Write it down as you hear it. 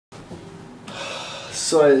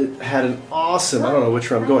So I had an awesome, I don't know which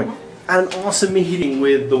way I'm going, I had an awesome meeting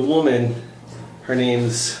with the woman. Her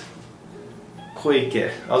name's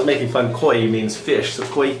Koike. I was making fun, koi means fish, so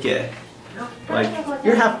Koike. Like,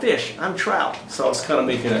 you're half fish, I'm trout. So I was kind of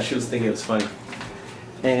making that, she was thinking it was funny.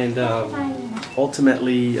 And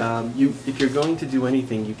ultimately, if you're going to do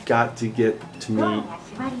anything, you've got to get to meet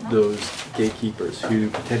those gatekeepers who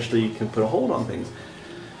potentially can put a hold on things.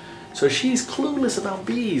 So she's clueless about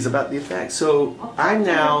bees, about the effects. So I'm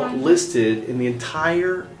now listed in the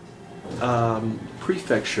entire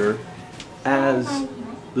prefecture as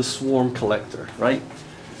the swarm collector, right?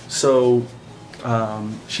 So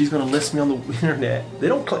she's going to list me on the internet. They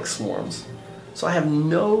don't collect swarms. So I have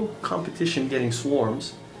no competition getting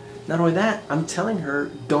swarms. Not only that, I'm telling her,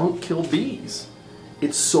 don't kill bees.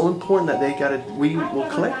 It's so important that we will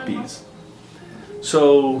collect bees.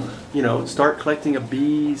 So, you know, start collecting a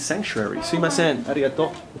bee sanctuary. Sumimasen,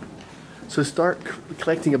 arigato. So start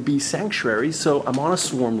collecting a bee sanctuary. So I'm on a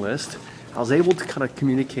swarm list. I was able to kind of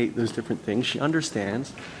communicate those different things. She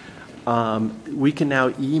understands. We can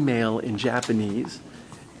now email in Japanese.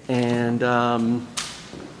 And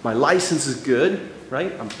my license is good,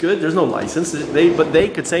 right? I'm good. There's no license. But they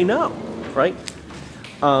could say no, right?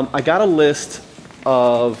 I got a list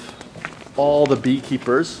of all the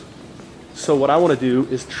beekeepers. So what I want to do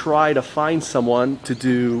is try to find someone to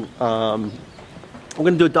do, I'm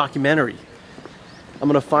going to do a documentary. I'm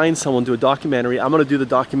going to find someone, do a documentary. I'm going to do the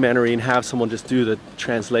documentary and have someone just do the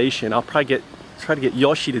translation. I'll probably try to get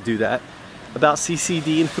Yoshi to do that about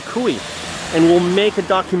CCD in Fukui. And we'll make a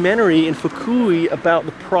documentary in Fukui about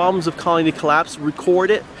the problems of colony collapse, record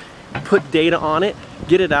it, put data on it,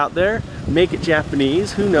 get it out there, make it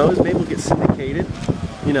Japanese. Who knows, maybe we'll get syndicated,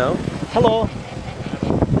 you know. Hello.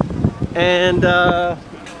 And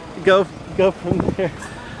go from there.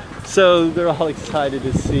 So they're all excited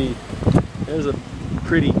to see. There's a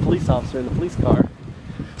pretty police officer in the police car.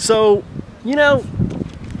 So, you know,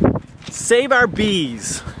 save our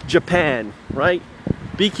bees, Japan, right?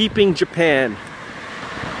 Beekeeping Japan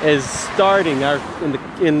is starting.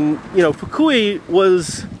 Fukui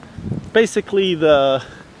was basically going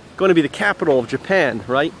to be the capital of Japan,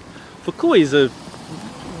 right? Fukui is a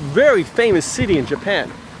very famous city in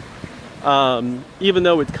Japan. Even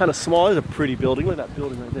though it's kind of small, it's a pretty building. Look at that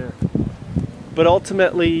building right there. But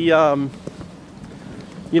ultimately, you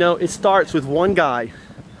know, it starts with one guy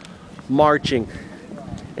marching,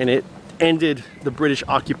 and it ended the British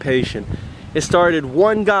occupation. It started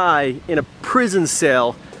one guy in a prison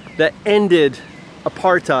cell that ended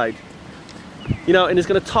apartheid. You know, and it's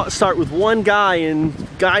going to start with one guy in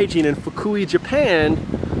Gaijin in Fukui, Japan,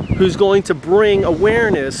 who's going to bring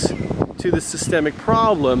awareness to the systemic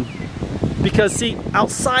problem. Because, see,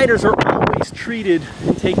 outsiders are always treated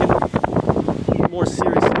and taken more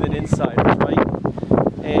seriously than insiders, right?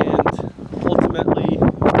 And ultimately,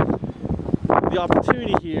 the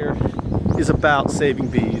opportunity here is about saving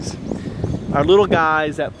bees. Our little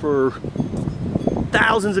guys that for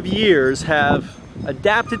thousands of years have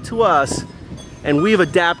adapted to us, and we've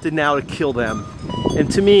adapted now to kill them. And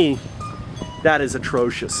to me, that is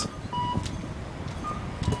atrocious.